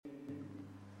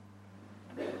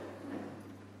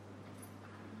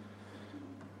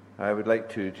I would like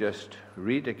to just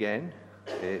read again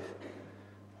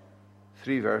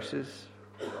 3 verses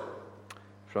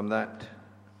from that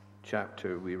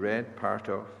chapter we read part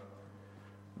of.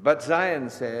 But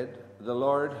Zion said, "The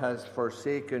Lord has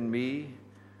forsaken me,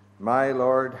 my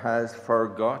Lord has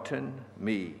forgotten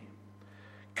me.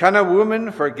 Can a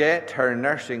woman forget her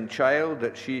nursing child,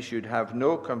 that she should have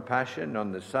no compassion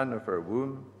on the son of her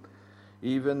womb?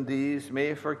 Even these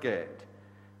may forget,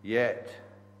 yet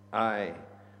I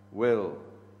will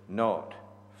not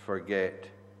forget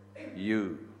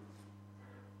you.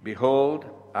 Behold,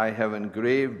 I have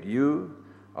engraved you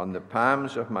on the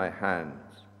palms of my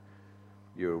hands.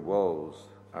 Your walls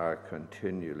are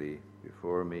continually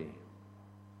before me."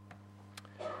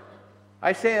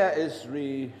 Isaiah is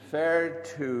referred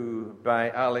to by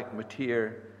Alec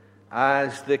Motyer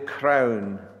as the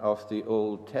crown of the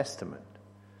Old Testament.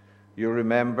 You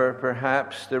remember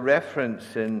perhaps the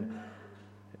reference in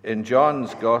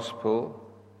John's Gospel,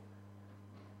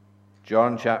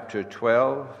 John chapter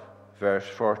 12, verse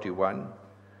 41.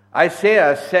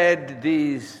 Isaiah said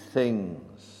these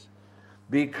things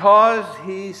because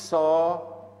he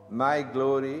saw my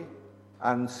glory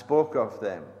and spoke of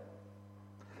them.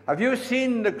 Have you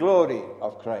seen the glory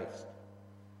of Christ?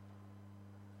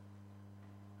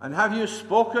 And have you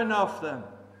spoken of them?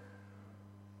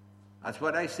 That's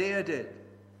what Isaiah did.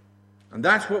 And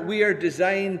that's what we are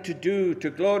designed to do, to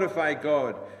glorify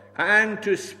God and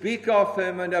to speak of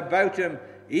Him and about Him,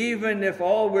 even if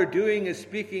all we're doing is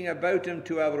speaking about Him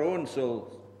to our own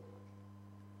souls.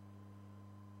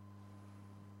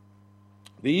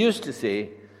 They used to say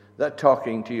that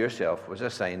talking to yourself was a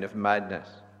sign of madness.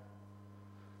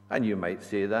 And you might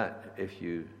say that if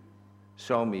you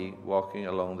saw me walking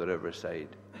along the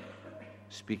riverside,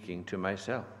 speaking to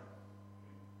myself.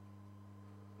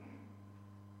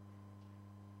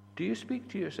 Do you speak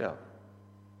to yourself?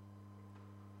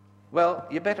 Well,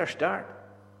 you better start.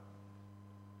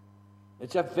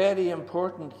 It's a very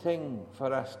important thing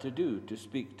for us to do, to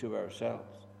speak to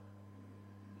ourselves.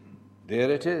 There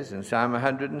it is in Psalm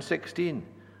 116.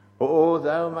 "O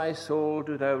thou my soul,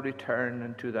 do thou return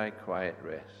unto thy quiet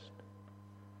rest."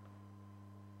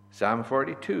 Psalm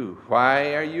 42.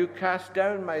 "Why are you cast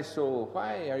down, my soul?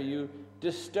 Why are you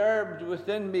disturbed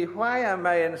within me? Why am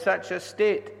I in such a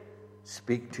state?"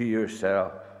 Speak to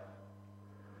yourself.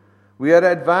 We are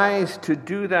advised to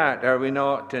do that, are we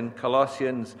not, in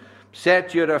Colossians?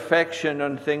 "Set your affection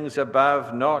on things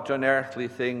above, not on earthly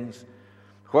things.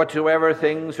 Whatsoever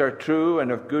things are true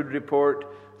and of good report,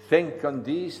 think on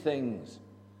these things,"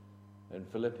 in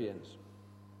Philippians.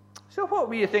 So what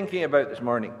were you thinking about this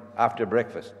morning after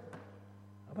breakfast?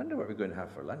 I wonder what we're going to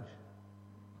have for lunch.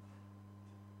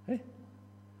 Hey,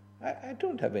 I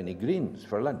don't have any greens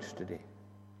for lunch today.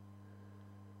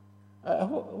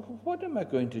 What am I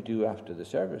going to do after the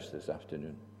service this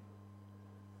afternoon?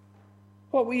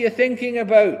 What were you thinking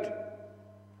about?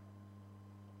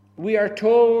 We are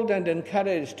told and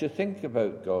encouraged to think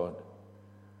about God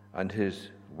and His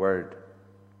Word.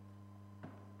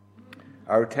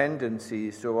 Our tendency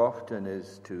so often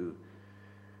is to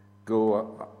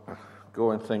go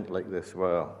and think like this.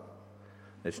 Well,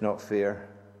 it's not fair.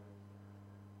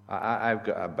 I've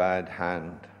got a bad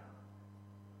hand.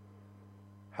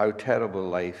 How terrible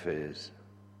life is.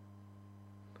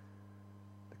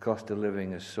 The cost of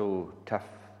living is so tough.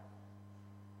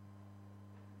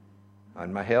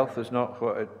 And my health is not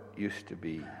what it used to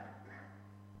be.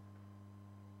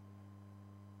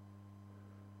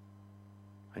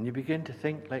 And you begin to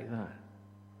think like that.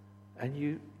 And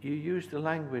you use the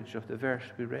language of the verse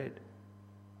we read,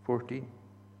 14.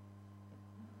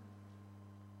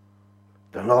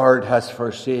 "The Lord has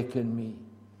forsaken me."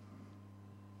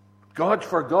 God's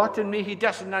forgotten me. He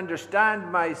doesn't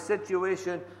understand my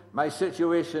situation. My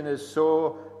situation is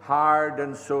so hard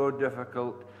and so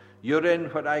difficult. You're in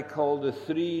what I call the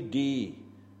 3D.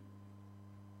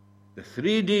 The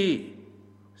 3D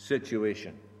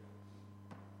situation.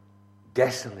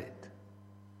 Desolate,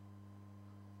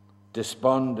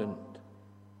 despondent,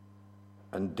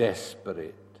 and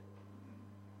desperate.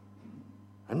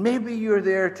 And maybe you're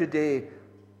there today.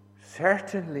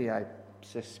 Certainly, I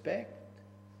suspect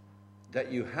that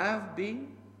you have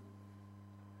been,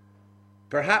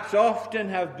 perhaps often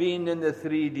have been in the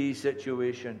 3D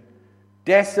situation.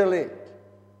 Desolate,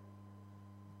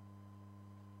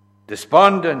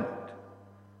 despondent,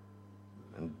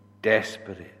 and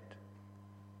desperate.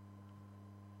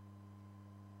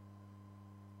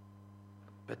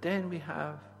 But then we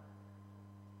have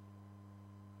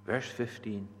verse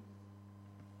 15.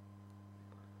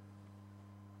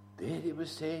 There he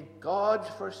was saying, God's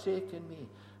forsaken me.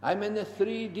 I'm in the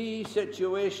 3D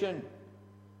situation.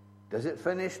 Does it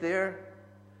finish there?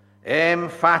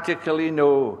 Emphatically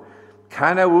no.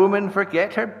 Can a woman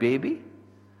forget her baby?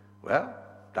 Well,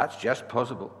 that's just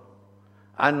possible.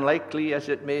 Unlikely as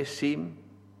it may seem,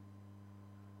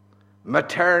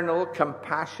 maternal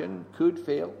compassion could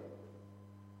fail.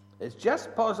 It's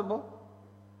just possible.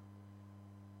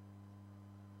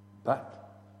 But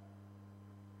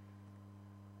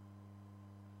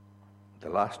the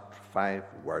last 5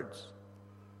 words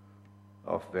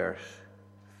of verse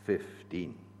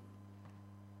 15.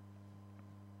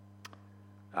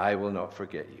 I will not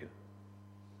forget you.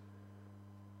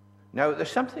 Now,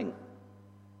 there's something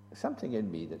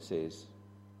in me that says,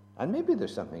 and maybe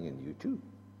there's something in you too,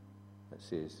 that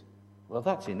says, well,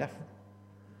 that's enough.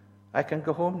 I can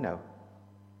go home now.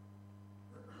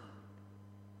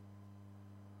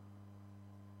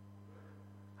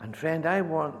 And friend, I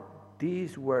want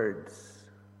these words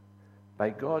by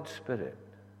God's Spirit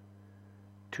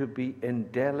to be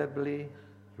indelibly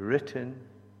written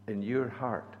in your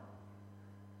heart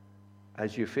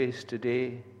as you face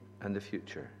today and the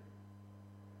future.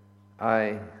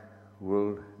 I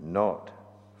will not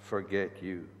forget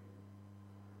you.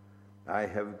 I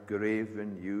have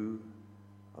graven you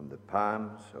on the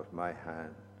palms of my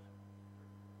hands.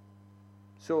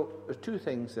 So there's 2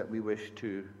 things that we wish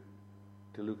to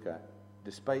look at.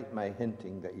 Despite my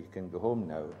hinting that you can go home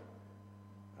now,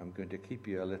 I'm going to keep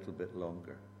you a little bit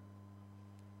longer.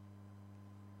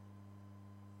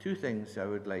 2 things I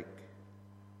would like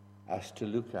us to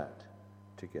look at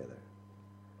together.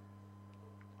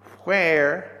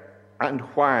 Where and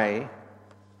why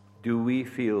do we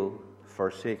feel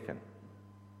forsaken?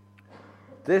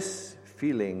 This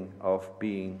feeling of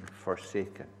being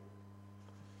forsaken.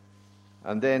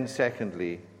 And then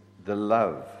secondly, the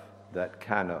love that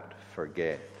cannot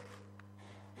forget.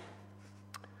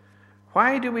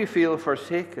 Why do we feel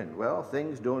forsaken? Well,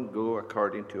 things don't go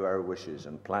according to our wishes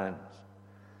and plans.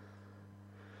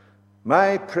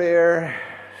 My prayer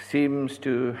seems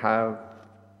to have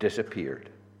disappeared.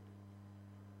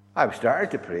 I've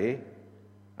started to pray,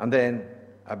 and then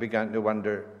I began to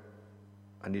wonder,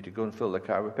 I need to go and fill the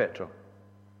car with petrol.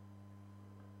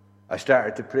 I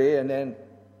started to pray, and then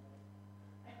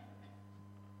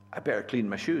I better clean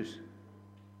my shoes.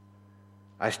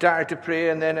 I started to pray,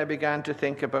 and then I began to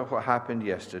think about what happened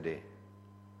yesterday.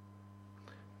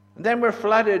 And then we're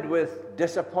flooded with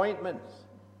disappointments.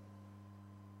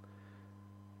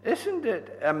 Isn't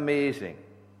it amazing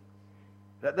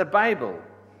that the Bible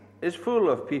is full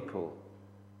of people,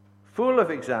 full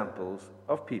of examples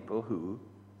of people who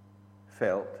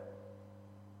felt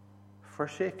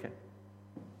forsaken?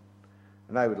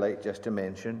 And I would like just to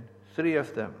mention 3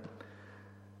 of them.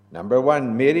 Number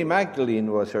 1, Mary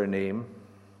Magdalene was her name.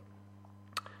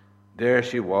 There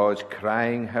she was,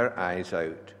 crying her eyes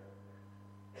out,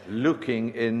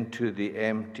 looking into the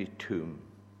empty tomb.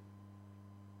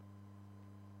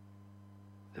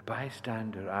 The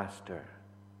bystander asked her,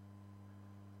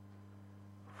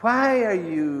 "Why are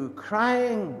you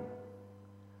crying?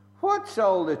 What's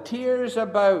all the tears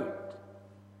about?"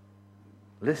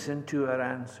 Listen to her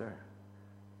answer.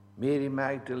 Mary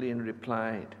Magdalene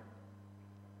replied,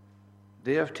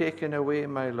 "They have taken away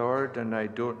my Lord, and I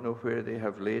don't know where they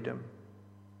have laid him."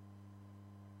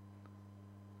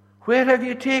 "Where have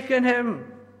you taken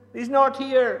him? He's not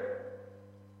here.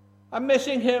 I'm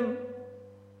missing him.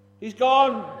 He's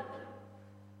gone."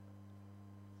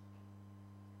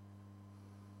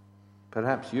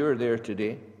 Perhaps you're there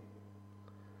today.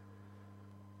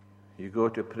 You go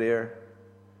to prayer,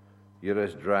 you're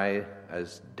as dry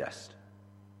as dust.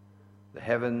 The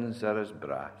heavens are as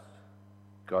brass.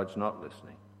 God's not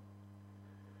listening.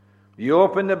 You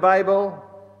open the Bible,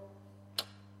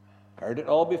 heard it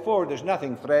all before, there's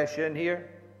nothing fresh in here.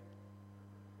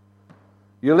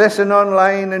 You listen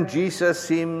online and Jesus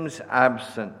seems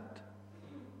absent.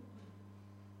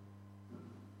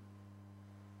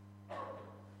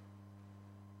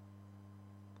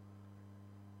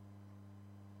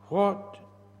 What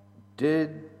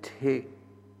did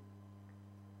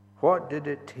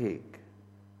it take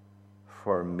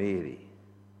for Mary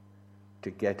to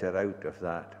get her out of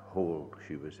that hole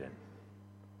she was in?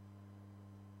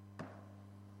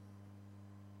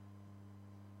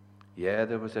 Yeah,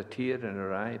 there was a tear in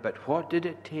her eye, but what did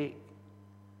it take?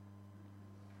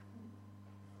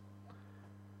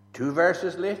 2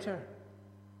 verses later,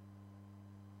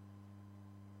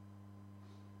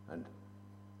 and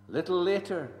a little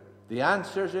later, the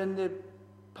answer's in the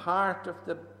part of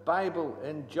the Bible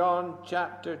in John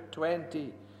chapter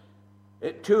 20.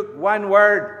 It took 1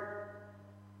 word.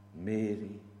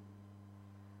 Mary.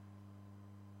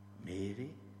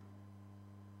 Mary.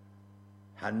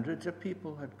 Hundreds of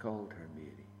people had called her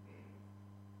Mary.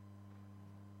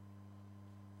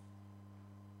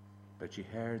 But she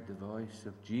heard the voice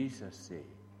of Jesus say,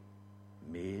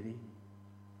 Mary.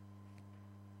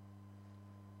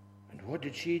 And what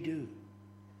did she do?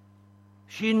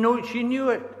 She knew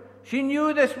it. She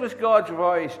knew this was God's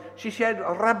voice. She said,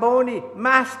 Rabboni,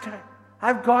 Master,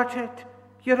 I've got it.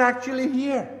 You're actually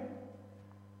here.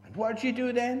 And what did she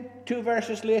do then? 2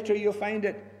 verses later, you'll find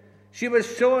it. She was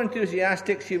so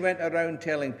enthusiastic, she went around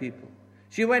telling people.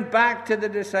 She went back to the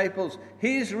disciples.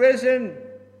 He's risen.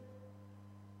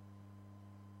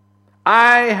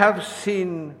 I have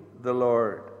seen the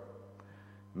Lord.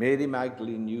 Mary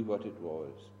Magdalene knew what it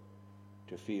was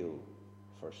to feel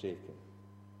forsaken.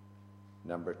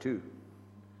 Number 2,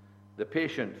 the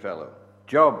patient fellow.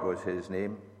 Job was his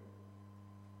name.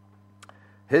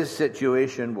 His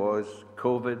situation was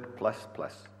COVID plus.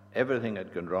 Everything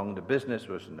had gone wrong. The business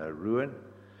was in a ruin.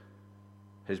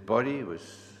 His body was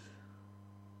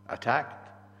attacked.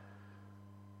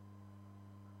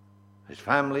 His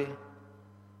family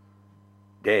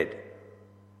dead.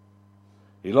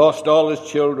 He lost all his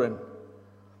children.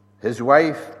 His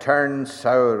wife turned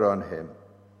sour on him.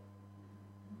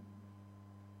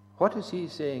 What is he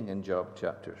saying in Job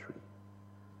chapter 3?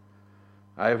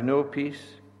 I have no peace,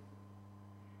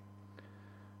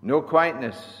 no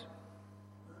quietness,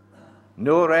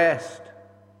 no rest.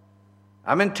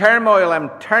 I'm in turmoil. I'm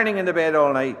turning in the bed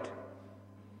all night.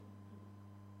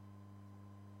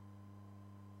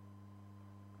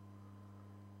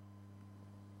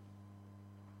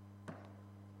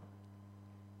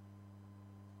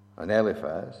 And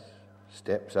Eliphaz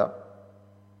steps up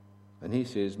and he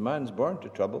says, man's born to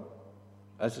trouble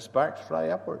as the sparks fly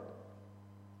upward.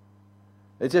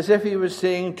 It's as if he was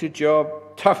saying to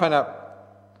Job, toughen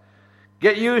up.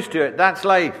 Get used to it. That's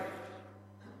life.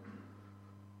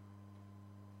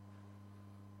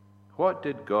 What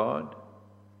did God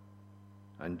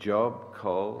and Job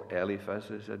call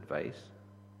Eliphaz's advice?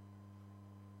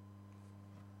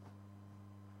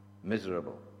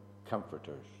 Miserable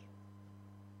comforters.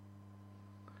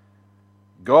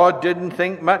 God didn't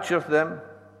think much of them.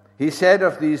 He said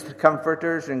of these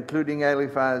comforters, including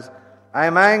Eliphaz,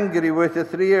 I'm angry with the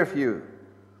 3 of you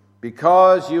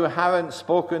because you haven't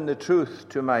spoken the truth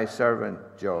to my servant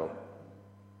Job.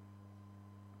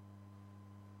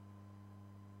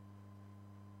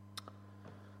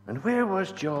 And where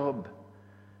was Job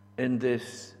in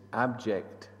this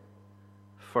abject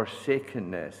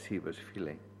forsakenness he was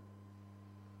feeling?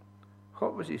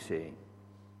 What was he saying?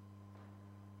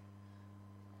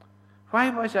 Why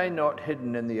was I not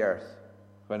hidden in the earth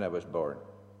when I was born?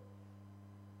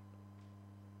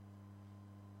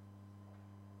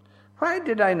 Why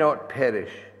did I not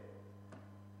perish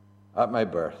at my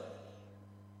birth?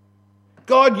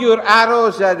 God, your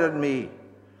arrows are on me.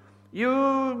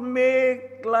 You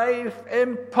make life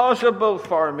impossible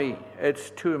for me.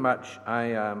 It's too much. I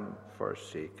am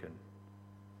forsaken.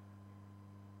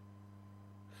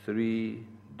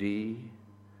 3D,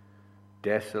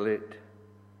 desolate,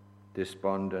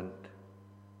 despondent,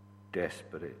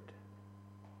 desperate.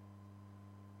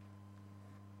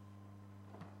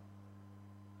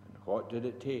 And what did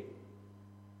it take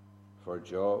for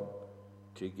Job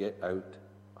to get out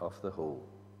of the hole?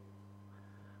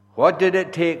 What did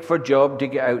it take for Job to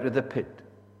get out of the pit?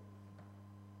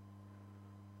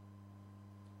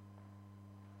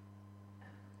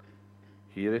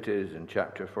 Here it is in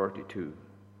chapter 42.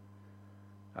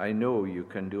 I know you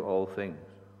can do all things.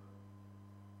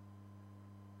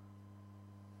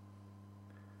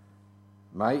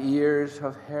 My ears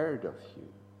have heard of you,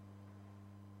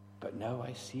 but now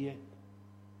I see it.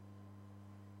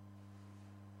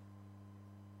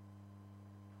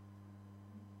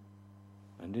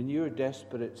 And in your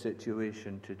desperate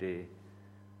situation today,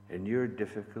 in your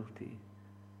difficulty,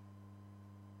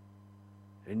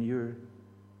 in your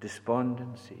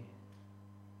despondency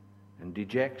and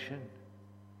dejection,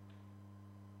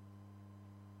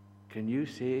 can you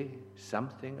say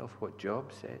something of what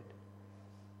Job said?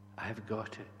 I've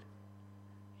got it.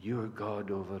 You're God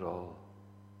over all.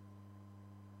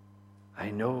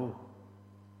 I know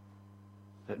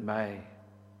that my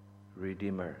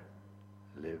Redeemer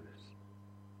lives.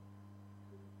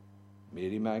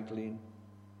 Mary Magdalene,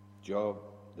 Job,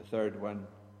 the third one,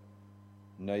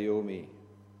 Naomi.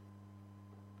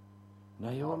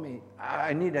 Naomi,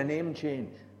 I need a name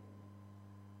change.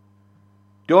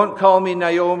 Don't call me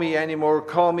Naomi anymore.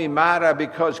 Call me Mara,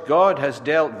 because God has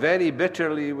dealt very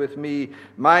bitterly with me.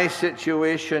 My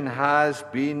situation has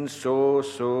been so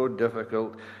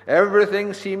difficult.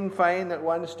 Everything seemed fine at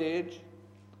one stage.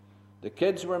 The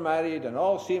kids were married and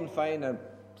all seemed fine and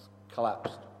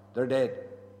collapsed. They're dead.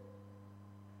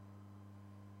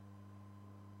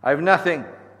 I've nothing.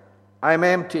 I'm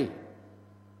empty.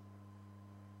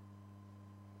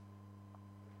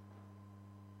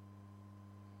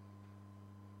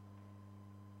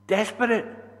 desperate.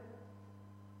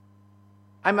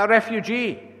 I'm a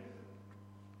refugee.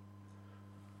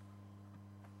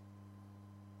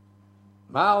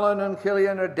 Malin and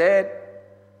Killian are dead.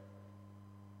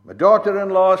 My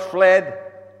daughter-in-law's fled.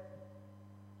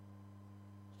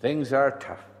 Things are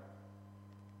tough.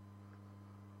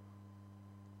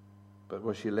 But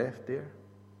was she left there?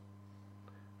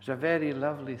 There's a very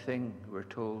lovely thing we're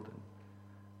told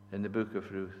in the book of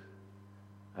Ruth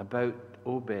about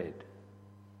Obed.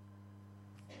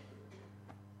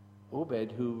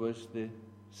 Obed, who was the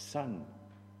son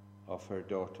of her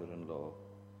daughter-in-law,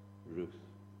 Ruth.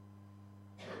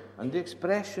 And the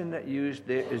expression that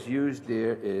is used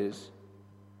there is,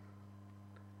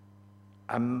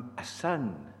 a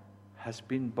son has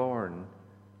been born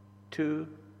to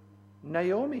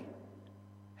Naomi.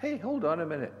 Hey, hold on a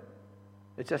minute.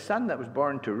 It's a son that was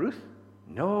born to Ruth?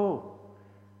 No.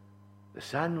 The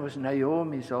son was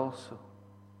Naomi's also.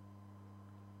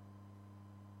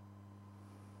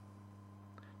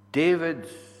 David's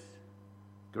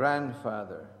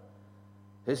grandfather.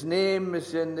 His name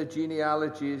is in the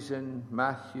genealogies in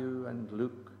Matthew and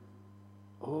Luke.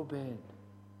 Obed.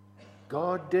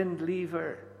 God didn't leave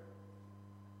her.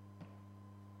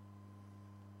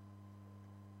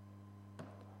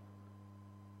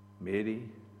 Mary,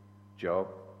 Job,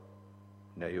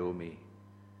 Naomi,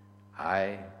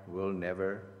 I will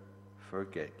never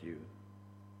forget you.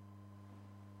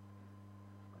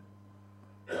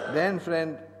 Then,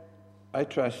 friend, I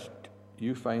trust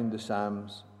you find the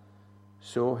Psalms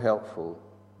so helpful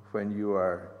when you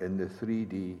are in the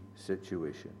 3D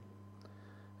situation.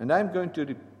 And I'm going to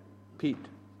repeat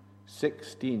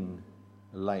 16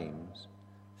 lines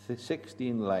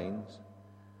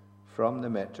from the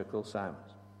metrical Psalms.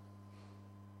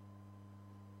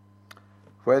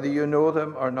 Whether you know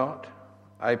them or not,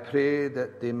 I pray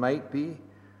that they might be,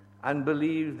 and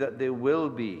believe that they will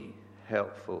be,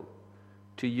 helpful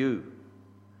to you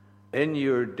in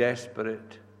your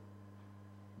desperate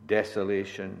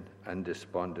desolation and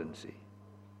despondency.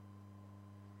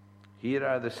 Here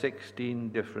are the 16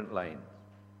 different lines.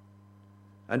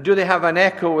 And do they have an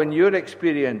echo in your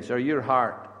experience or your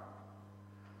heart?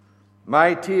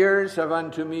 My tears have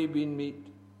unto me been meat.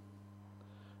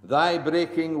 Thy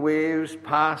breaking waves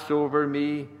pass over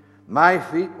me. My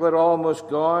feet were almost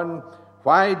gone.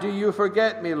 Why do you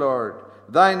forget me, Lord?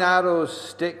 Thine arrows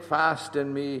stick fast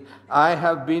in me. I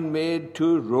have been made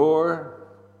to roar.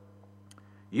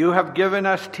 You have given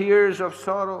us tears of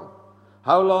sorrow.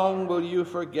 How long will you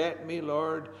forget me,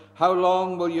 Lord? How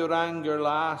long will your anger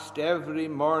last? Every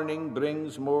morning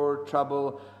brings more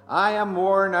trouble. I am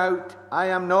worn out. I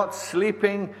am not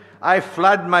sleeping. I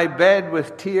flood my bed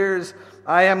with tears.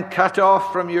 I am cut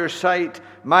off from your sight.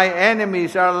 My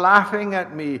enemies are laughing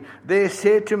at me. They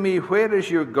say to me, where is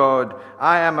your God?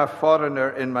 I am a foreigner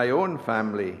in my own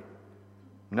family.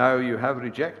 Now you have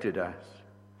rejected us.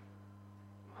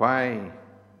 Why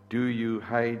do you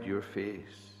hide your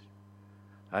face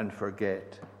and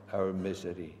forget our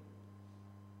misery?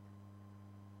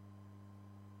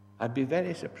 I'd be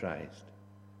very surprised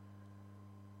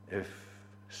if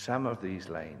some of these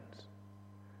lines,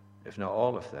 if not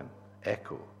all of them,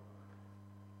 echo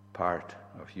part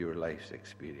of your life's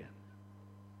experience.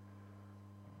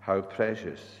 How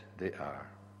precious they are.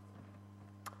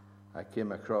 I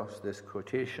came across this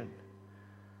quotation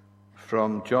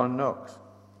from John Knox.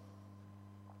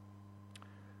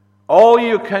 All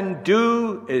you can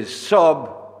do is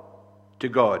sob to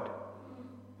God.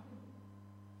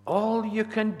 All you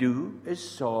can do is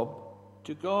sob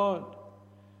to God.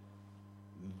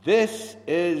 This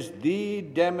is the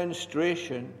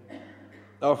demonstration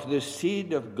of the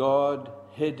seed of God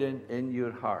hidden in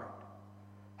your heart.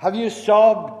 Have you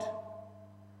sobbed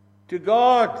to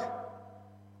God?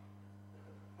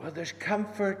 Well, there's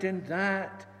comfort in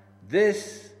that.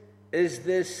 This is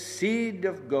the seed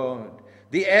of God,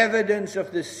 the evidence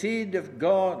of the seed of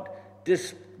God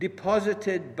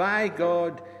deposited by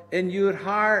God in your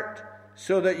heart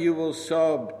so that you will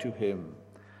sob to him.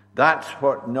 That's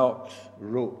what Knox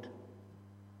wrote.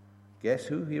 Guess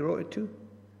who he wrote it to?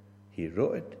 He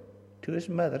wrote it to his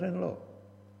mother-in-law.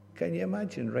 Can you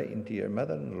imagine writing to your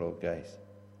mother-in-law, guys?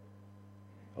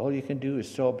 All you can do is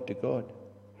sob to God.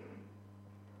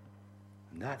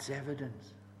 And that's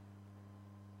evidence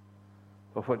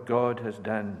of what God has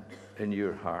done in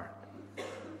your heart.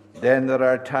 Then there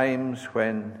are times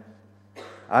when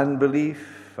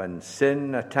unbelief and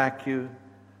sin attack you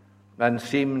and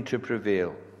seem to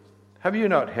prevail. Have you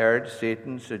not heard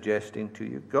Satan suggesting to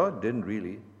you, God didn't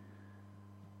really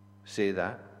say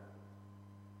that?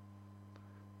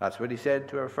 That's what he said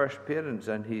to our first parents,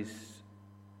 and he's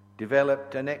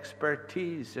developed an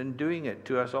expertise in doing it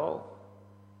to us all.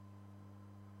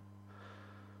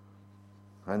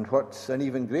 And what's an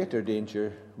even greater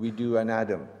danger, we do an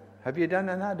Adam. Have you done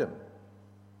an Adam?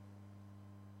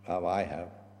 Oh, I have.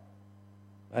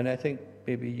 And I think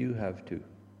maybe you have too.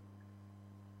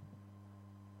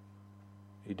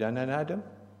 You done an Adam?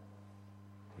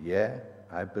 Yeah,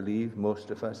 I believe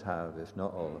most of us have, if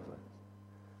not all of us.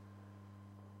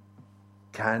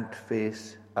 Can't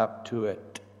face up to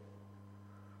it.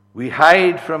 We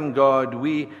hide from God.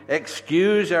 We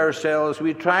excuse ourselves.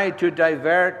 We try to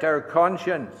divert our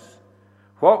conscience.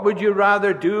 What would you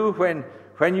rather do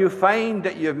when you find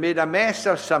that you've made a mess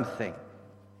of something?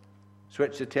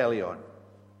 Switch the telly on.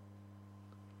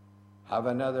 Have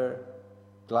another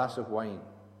glass of wine.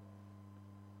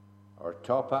 Or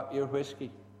top up your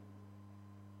whiskey.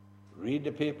 Read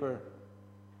the paper.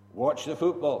 Watch the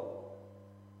football.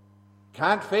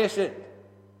 Can't face it.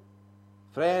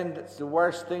 Friend, it's the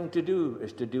worst thing to do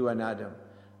is to do an Adam.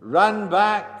 Run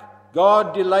back.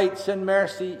 God delights in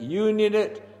mercy. You need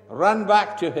it. Run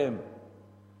back to Him.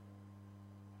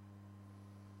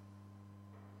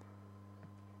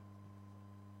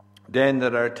 Then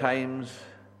there are times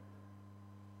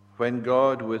when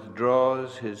God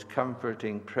withdraws His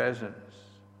comforting presence.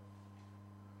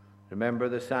 Remember,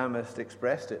 the psalmist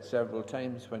expressed it several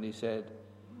times when he said,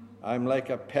 I'm like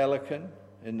a pelican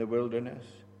in the wilderness.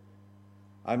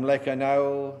 I'm like an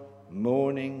owl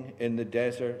moaning in the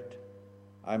desert.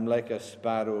 I'm like a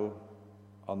sparrow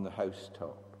on the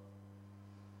housetop.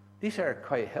 These are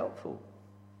quite helpful.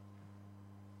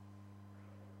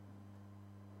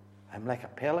 I'm like a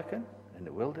pelican in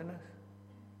the wilderness.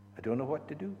 I don't know what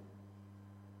to do.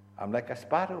 I'm like a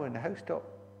sparrow in the housetop.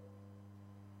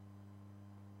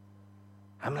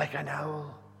 I'm like an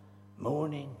owl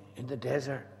moaning in the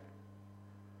desert.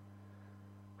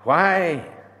 Why?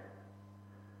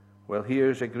 Well,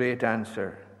 here's a great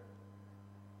answer.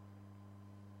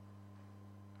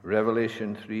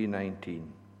 Revelation 3:19.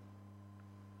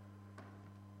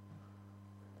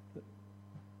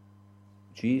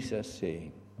 Jesus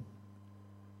saying,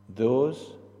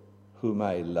 those whom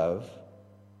I love,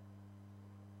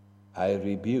 I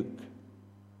rebuke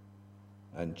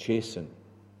and chasten.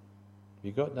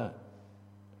 You got that?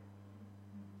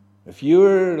 If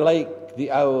you're like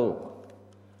the owl,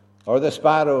 or the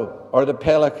sparrow, or the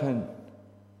pelican,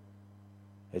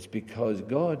 it's because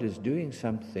God is doing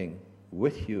something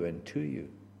with you and to you.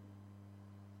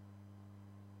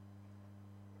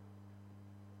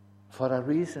 For a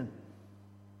reason.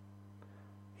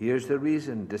 Here's the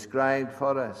reason described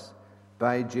for us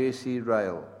by J.C.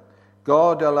 Ryle.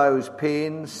 God allows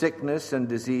pain, sickness, and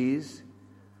disease,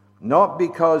 not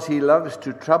because He loves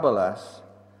to trouble us,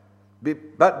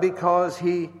 but because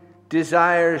He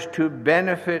desires to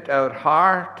benefit our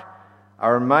heart,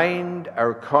 our mind,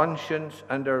 our conscience,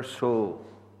 and our soul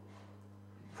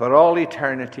for all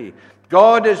eternity.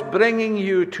 God is bringing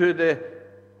you to the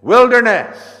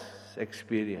wilderness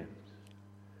experience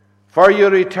for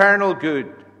your eternal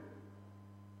good,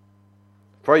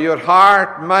 for your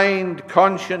heart, mind,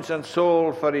 conscience, and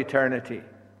soul for eternity.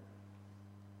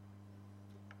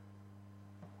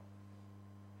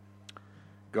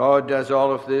 God does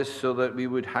all of this so that we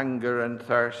would hunger and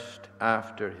thirst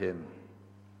after Him.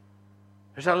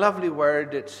 There's a lovely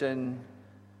word, it's in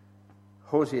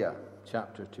Hosea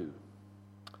chapter 2.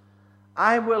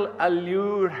 I will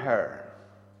allure her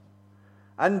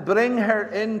and bring her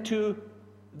into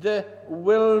the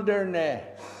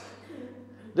wilderness.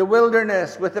 The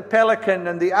wilderness with the pelican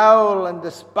and the owl and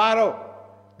the sparrow.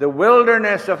 The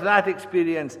wilderness of that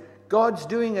experience. God's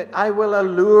doing it. I will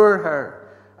allure her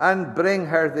and bring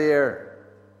her there.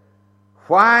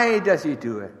 Why does He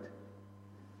do it?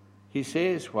 He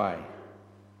says why.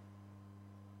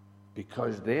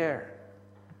 Because there,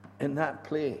 in that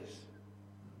place,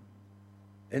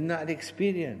 in that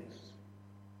experience,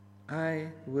 I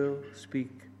will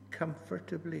speak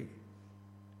comfortably.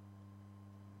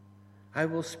 I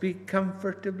will speak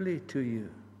comfortably to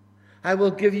you. I will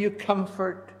give you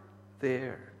comfort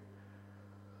there.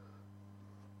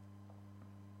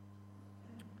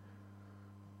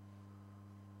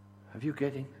 Are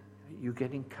you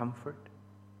getting comfort?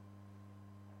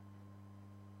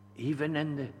 Even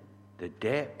in the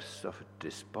depths of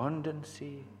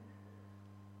despondency,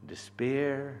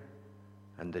 despair,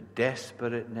 and the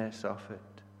desperateness of it.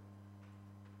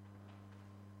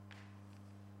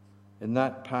 In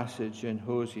that passage in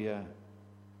Hosea,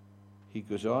 he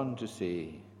goes on to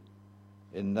say,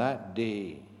 in that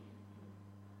day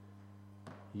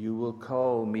you will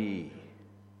call me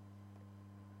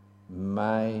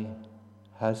my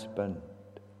husband,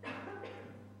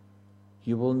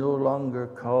 You will no longer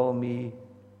call me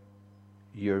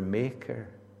your maker.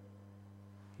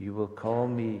 You will call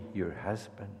me your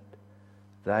husband,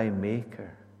 thy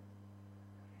maker,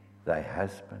 thy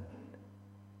husband.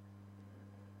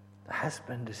 The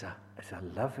husband is a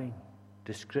loving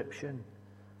description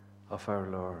of our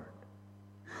Lord.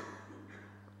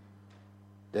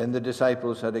 Then the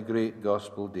disciples had a great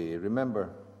gospel day. Remember,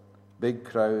 big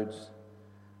crowds.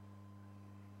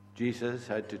 Jesus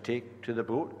had to take to the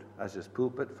boat as his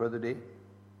pulpit for the day.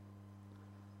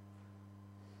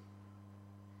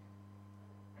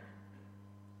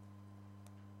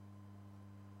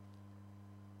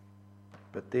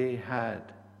 But they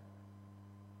had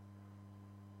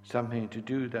something to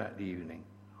do that evening.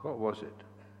 What was it?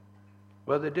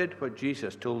 Well, they did what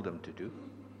Jesus told them to do.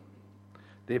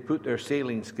 They put their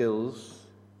sailing skills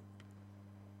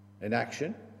in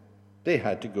action. They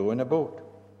had to go in a boat.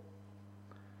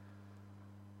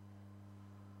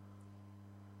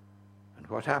 And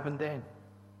what happened then?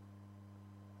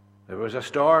 There was a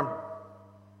storm.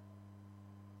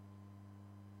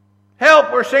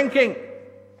 Help, we're sinking.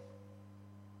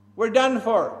 We're done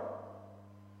for.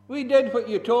 We did what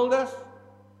you told us.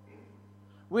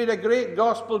 We had a great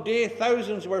gospel day.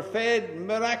 Thousands were fed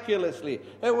miraculously.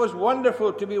 It was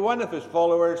wonderful to be one of his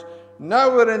followers.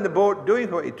 Now we're in the boat doing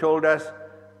what he told us,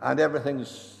 and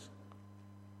everything's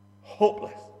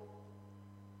hopeless.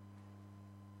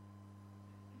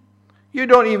 You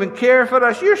don't even care for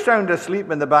us. You're sound asleep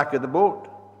in the back of the boat.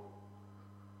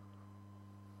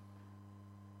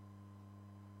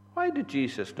 Why did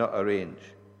Jesus not arrange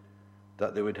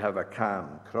that they would have a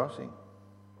calm crossing?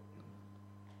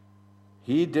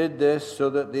 He did this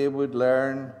so that they would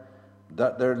learn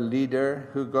that their leader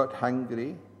who got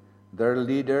hungry, their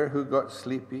leader who got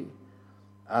sleepy,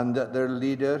 and that their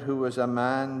leader who was a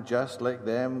man just like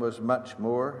them was much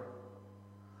more.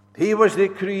 He was the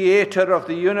creator of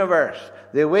the universe.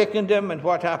 They wakened him, and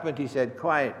what happened? He said,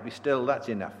 "Quiet, be still, that's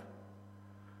enough."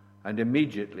 And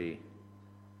immediately,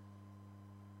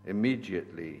 there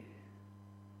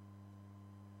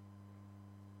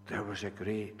was a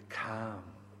great calm.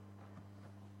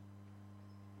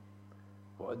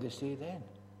 What did they say then?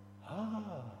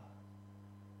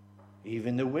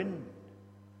 Even the wind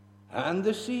and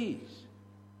the seas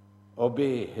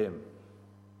obey him.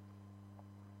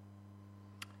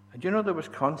 And you know there was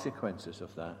consequences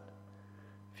of that.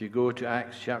 If you go to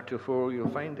Acts chapter 4, you'll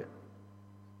find it.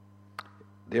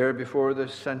 There before the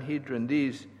Sanhedrin,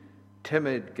 these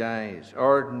timid guys,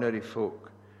 ordinary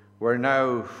folk, were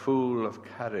now full of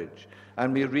courage.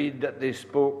 And we read that they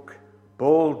spoke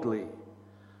boldly.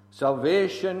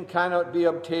 Salvation cannot be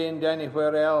obtained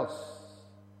anywhere else.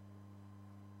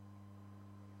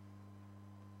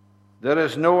 There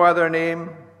is no other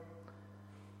name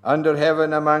under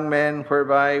heaven among men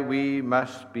whereby we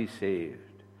must be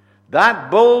saved. That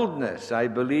boldness, I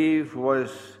believe,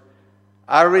 was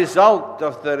a result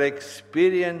of their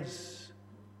experience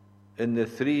in the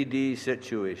 3D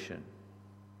situation.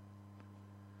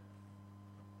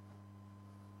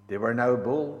 They were now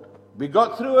bold. We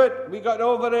got through it, we got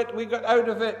over it, we got out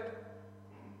of it.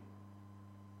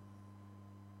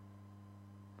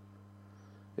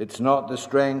 It's not the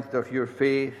strength of your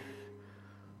faith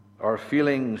or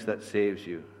feelings that saves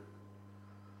you,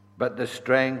 but the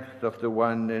strength of the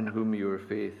one in whom your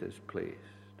faith is placed.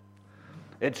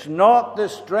 It's not the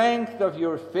strength of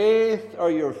your faith or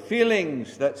your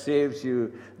feelings that saves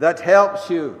you, that helps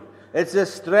you. It's the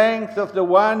strength of the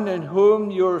one in whom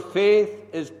your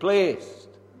faith is placed.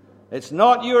 It's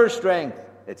not your strength,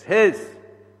 it's his.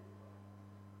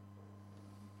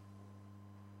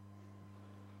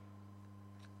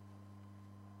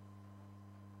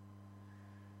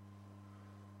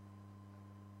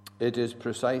 It is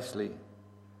precisely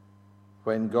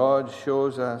when God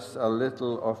shows us a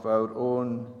little of our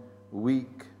own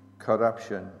weak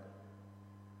corruption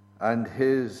and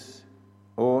his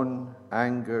own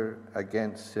anger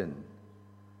against sin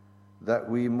that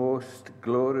we most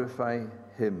glorify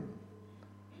him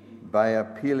by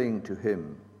appealing to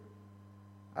him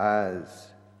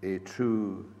as a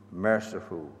true,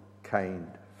 merciful, kind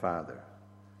Father.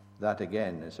 That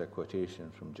again is a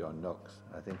quotation from John Knox.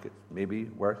 I think it's maybe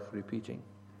worth repeating.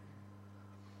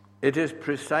 It is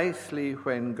precisely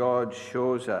when God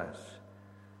shows us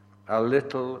a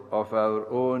little of our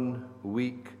own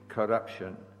weak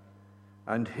corruption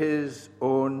and his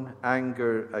own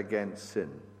anger against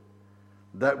sin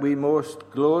that we most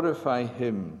glorify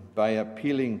him by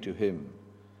appealing to him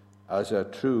as a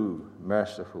true,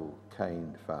 merciful,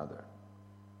 kind Father.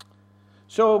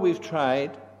 So we've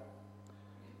tried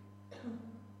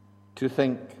to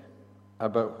think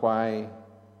about why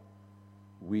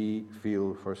we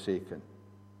feel forsaken.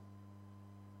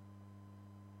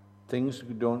 things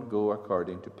don't go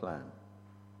according to plan.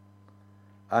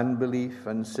 Unbelief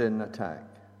and sin attack,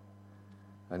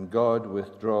 and God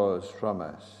withdraws from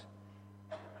us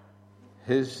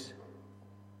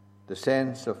the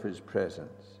sense of his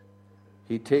presence.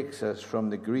 He takes us from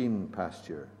the green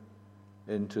pasture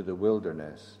into the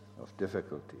wilderness of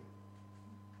difficulty.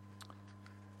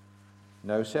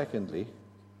 Now, secondly,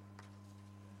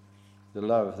 the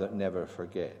love that never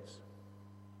forgets.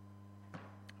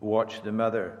 Watch the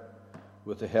mother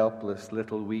with a helpless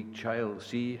little weak child.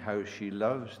 See how she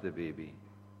loves the baby.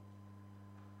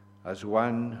 As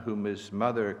one whom his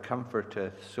mother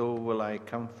comforteth, so will I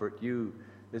comfort you,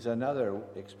 is another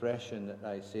expression that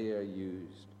Isaiah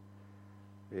used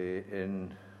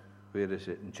in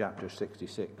chapter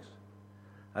 66.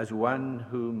 As one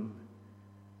whom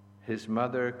his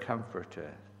mother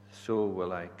comforteth, so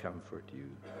will I comfort you.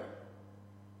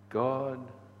 God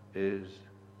is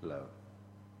love.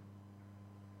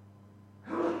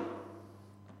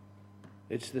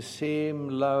 It's the same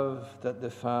love that the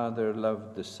Father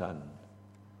loved the Son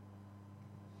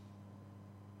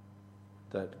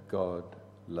that God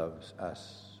loves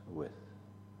us with.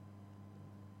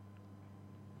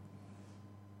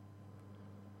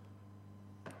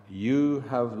 You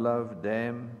have loved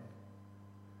them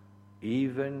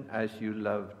even as you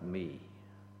loved me.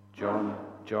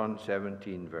 John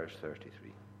 17, verse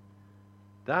 33.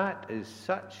 That is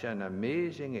such an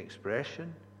amazing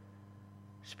expression.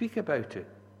 Speak about it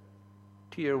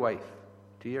to your wife,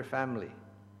 to your family,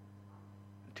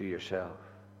 to yourself.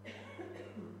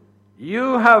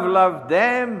 You have loved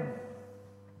them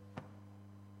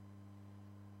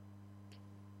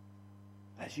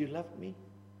as you loved me.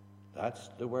 That's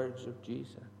the words of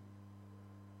Jesus.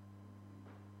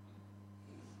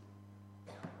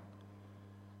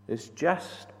 It's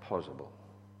just possible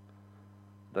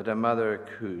that a mother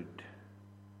could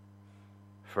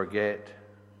forget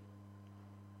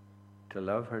to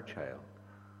love her child,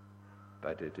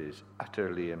 but it is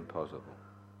utterly impossible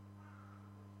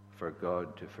for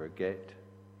God to forget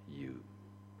you.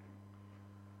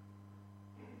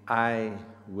 I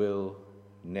will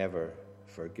never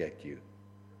forget you.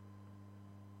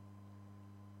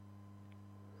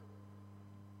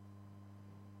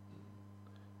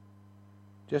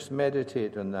 Just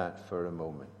meditate on that for a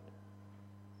moment.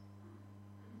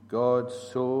 God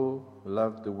so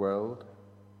loved the world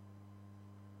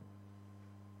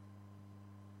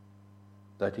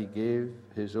that he gave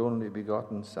his only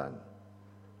begotten Son,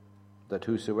 that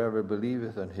whosoever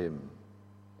believeth on him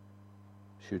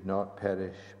should not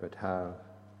perish but have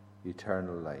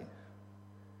eternal life.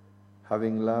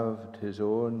 Having loved his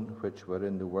own which were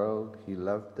in the world, he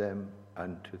loved them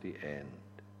unto the end.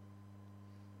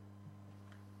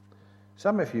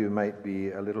 Some of you might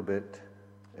be a little bit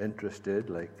interested,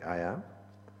 like I am,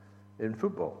 in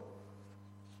football.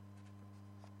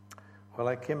 Well,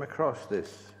 I came across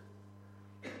this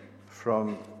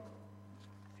from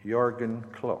Jurgen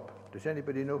Klopp. Does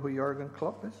anybody know who Jurgen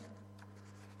Klopp is?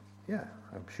 Yeah,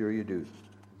 I'm sure you do.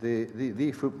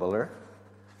 The footballer,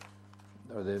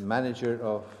 or the manager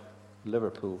of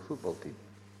Liverpool football team.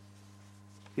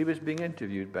 He was being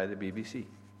interviewed by the BBC.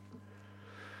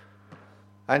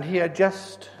 And he had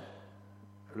just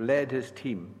led his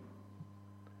team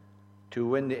to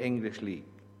win the English League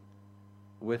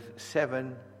with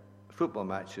 7 football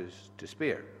matches to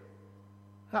spare.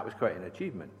 That was quite an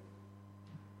achievement.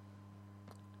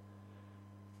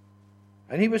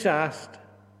 And he was asked,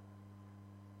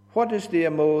 what is the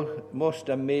most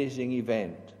amazing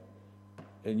event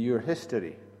in your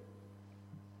history?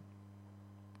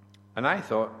 And I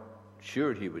thought,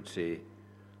 sure, he would say,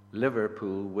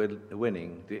 Liverpool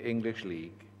winning the English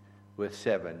League with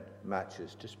 7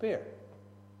 matches to spare.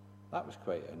 That was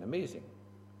quite an amazing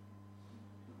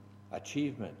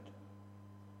achievement.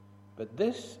 But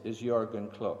this is Jurgen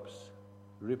Klopp's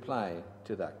reply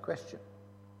to that question.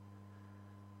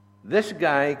 This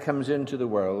guy comes into the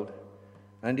world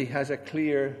and he has a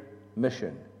clear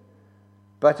mission,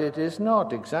 but it is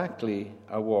not exactly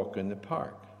a walk in the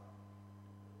park.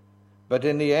 But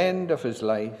in the end of his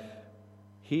life,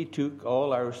 he took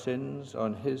all our sins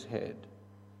on his head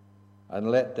and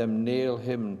let them nail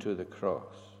him to the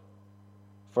cross.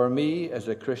 For me, as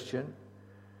a Christian,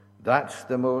 that's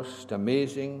the most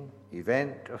amazing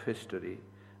event of history,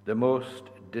 the most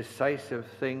decisive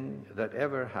thing that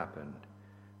ever happened,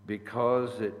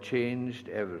 because it changed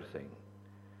everything.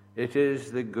 It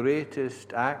is the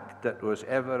greatest act that was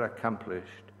ever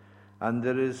accomplished, and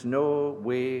there is no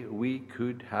way we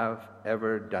could have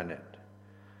ever done it.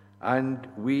 And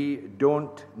we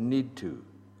don't need to,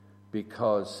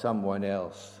 because someone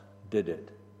else did it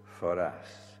for us.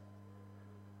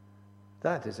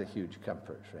 That is a huge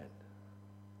comfort, friend.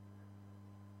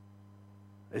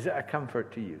 Is it a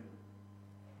comfort to you?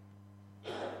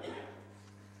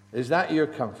 Is that your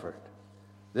comfort?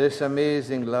 This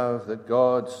amazing love that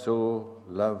God so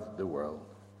loved the world.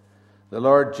 The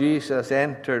Lord Jesus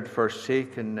entered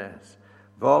forsakenness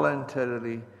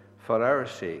voluntarily for our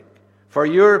sake, for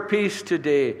your peace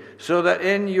today, so that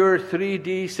in your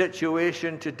 3D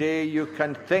situation today you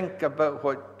can think about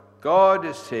what God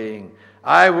is saying.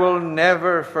 I will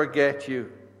never forget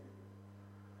you.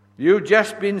 You've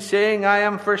just been saying, I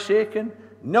am forsaken.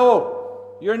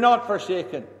 No, you're not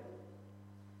forsaken.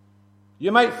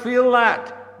 You might feel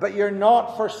that, but you're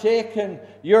not forsaken.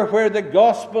 You're where the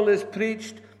gospel is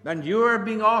preached, and you are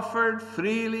being offered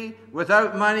freely,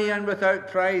 without money and without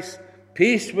price,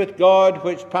 peace with God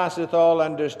which passeth all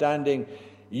understanding.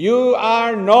 You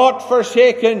are not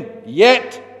forsaken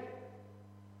yet.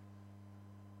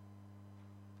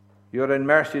 You're in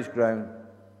mercy's ground.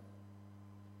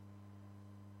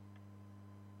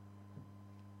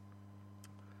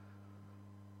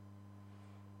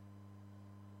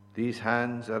 These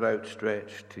hands are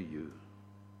outstretched to you.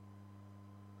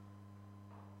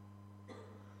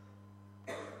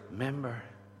 Remember,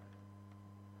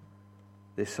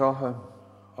 they saw him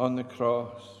on the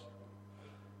cross,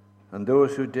 and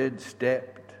those who did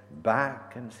stepped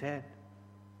back and said,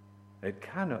 it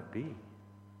cannot be.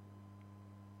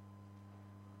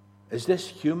 Is this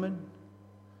human?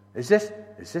 Is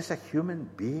this a human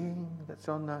being that's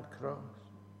on that cross?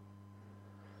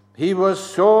 He was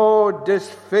so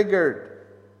disfigured,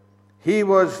 he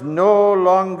was no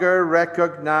longer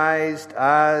recognized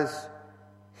as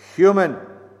human.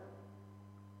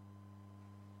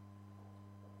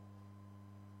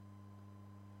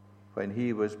 When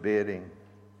he was bearing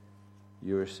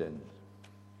your sins.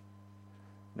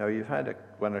 Now, you've had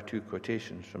one or two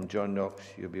quotations from John Knox.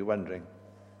 You'll be wondering,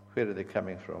 where are they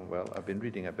coming from? Well, I've been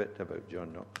reading a bit about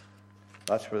John Knox.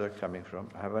 That's where they're coming from.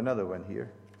 I have another one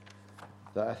here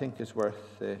that I think is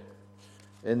worth,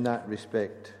 in that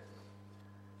respect.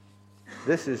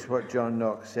 This is what John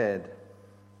Knox said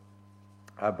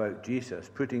about Jesus,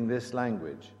 putting this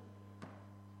language,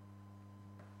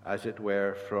 as it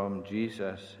were, from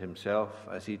Jesus himself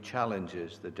as he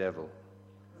challenges the devil.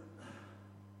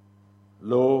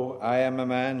 Lo, I am a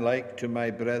man like to my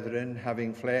brethren,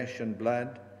 having flesh and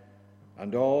blood,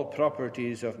 and all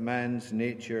properties of man's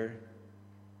nature,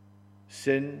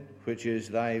 sin, which is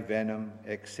thy venom,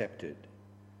 accepted.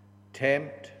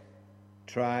 Tempt,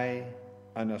 try,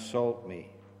 and assault me.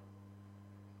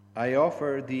 I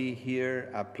offer thee here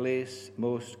a place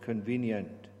most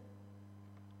convenient,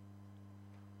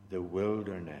 the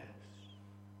wilderness.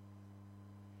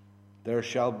 There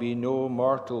shall be no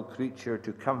mortal creature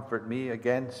to comfort me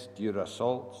against your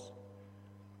assaults.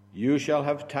 You shall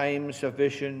have time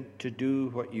sufficient to do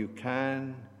what you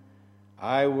can.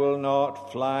 I will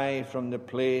not fly from the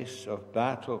place of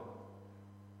battle.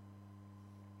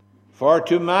 For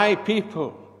to my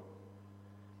people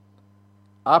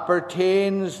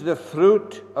appertains the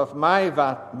fruit of my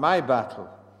battle.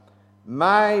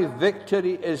 My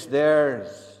victory is theirs,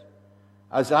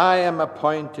 as I am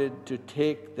appointed to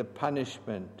take the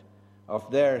punishment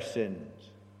of their sins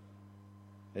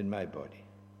in my body.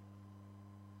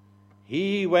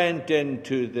 He went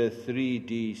into the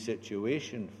 3D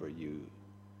situation for you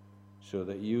so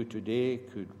that you today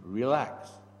could relax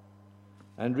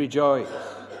and rejoice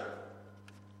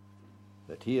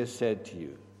that he has said to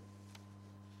you,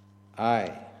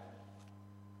 I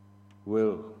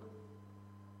will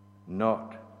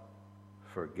not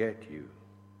forget you.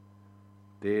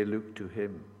 They looked to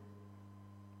him,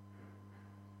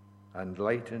 and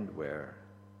lightened were,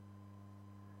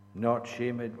 not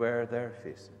shamed were their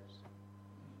faces.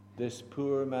 This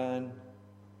poor man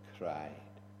cried.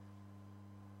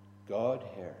 God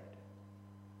heard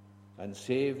and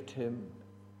saved him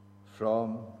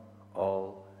from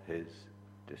all his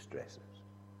distresses.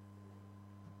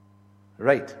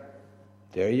 Right,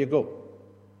 there you go.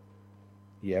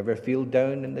 You ever feel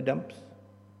down in the dumps?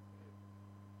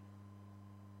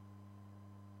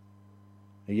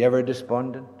 Are you ever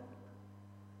despondent,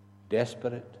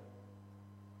 desperate,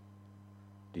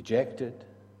 dejected,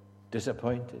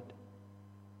 disappointed?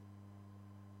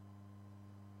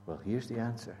 Well, here's the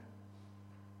answer.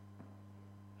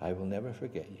 I will never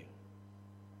forget you.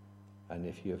 And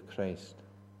if you have Christ,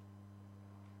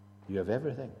 you have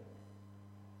everything.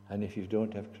 And if you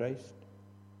don't have Christ,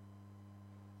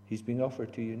 he's being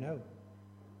offered to you now.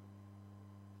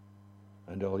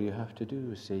 And all you have to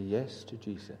do is say yes to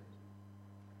Jesus.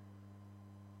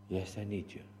 Yes, I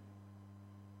need you.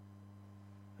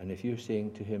 And if you're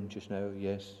saying to him just now,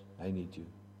 yes, I need you,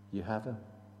 you have him.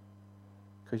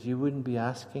 Because you wouldn't be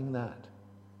asking that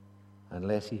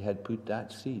unless he had put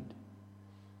that seed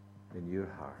in your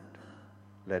heart.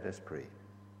 Let us pray.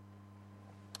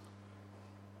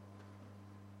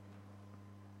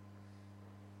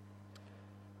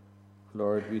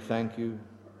 Lord, we thank you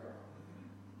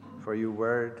for your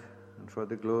word and for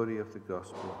the glory of the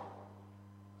gospel.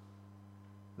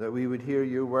 That we would hear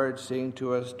your word saying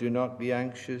to us, do not be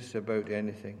anxious about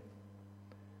anything,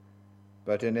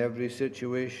 but in every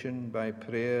situation, by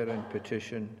prayer and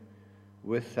petition,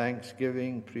 with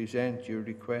thanksgiving, present your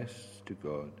requests to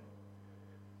God.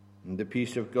 And the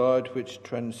peace of God, which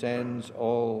transcends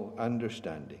all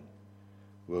understanding,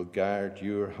 will guard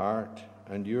your heart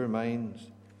and your minds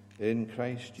in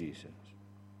Christ Jesus.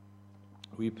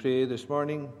 We pray this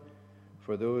morning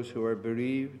for those who are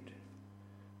bereaved,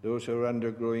 those who are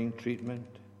undergoing treatment,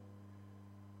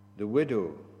 the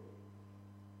widow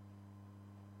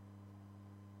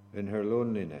in her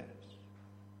loneliness,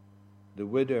 the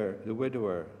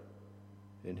widower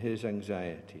in his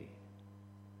anxiety.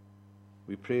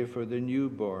 We pray for the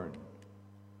newborn.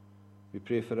 We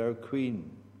pray for our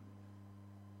Queen.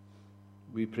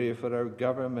 We pray for our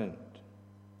government.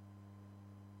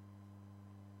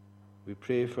 We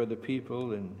pray for the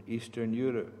people in Eastern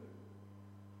Europe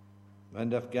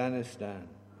and Afghanistan.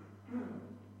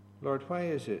 Lord, why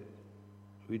is it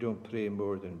we don't pray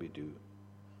more than we do?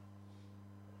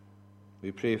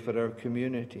 We pray for our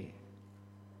community.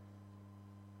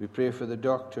 We pray for the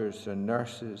doctors and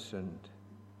nurses and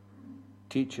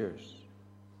teachers,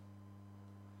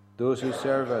 those who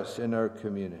serve us in our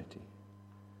community.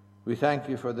 We thank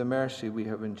you for the mercy we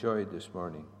have enjoyed this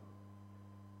morning.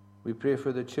 We pray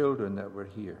for the children that were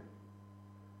here.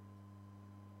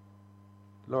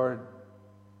 Lord,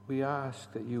 we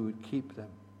ask that you would keep them,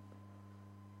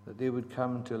 that they would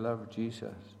come to love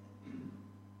Jesus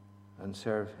and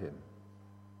serve him.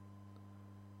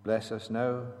 Bless us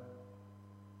now.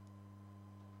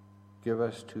 Give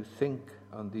us to think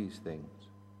on these things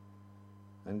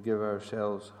and give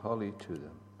ourselves wholly to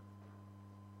them.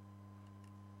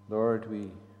 Lord, we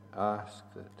ask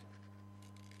that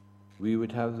we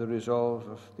would have the resolve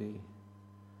of the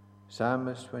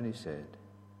psalmist when he said,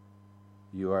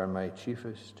 you are my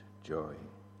chiefest joy.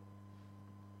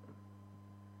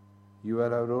 You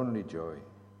are our only joy.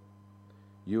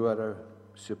 You are our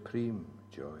supreme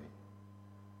joy.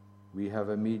 We have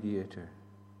a mediator.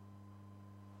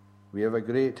 We have a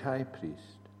great high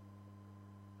priest.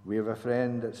 We have a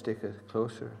friend that sticketh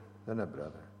closer than a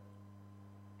brother.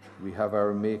 We have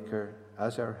our Maker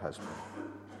as our husband.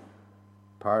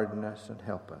 Pardon us and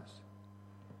help us.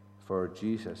 For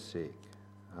Jesus' sake.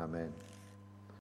 Amen.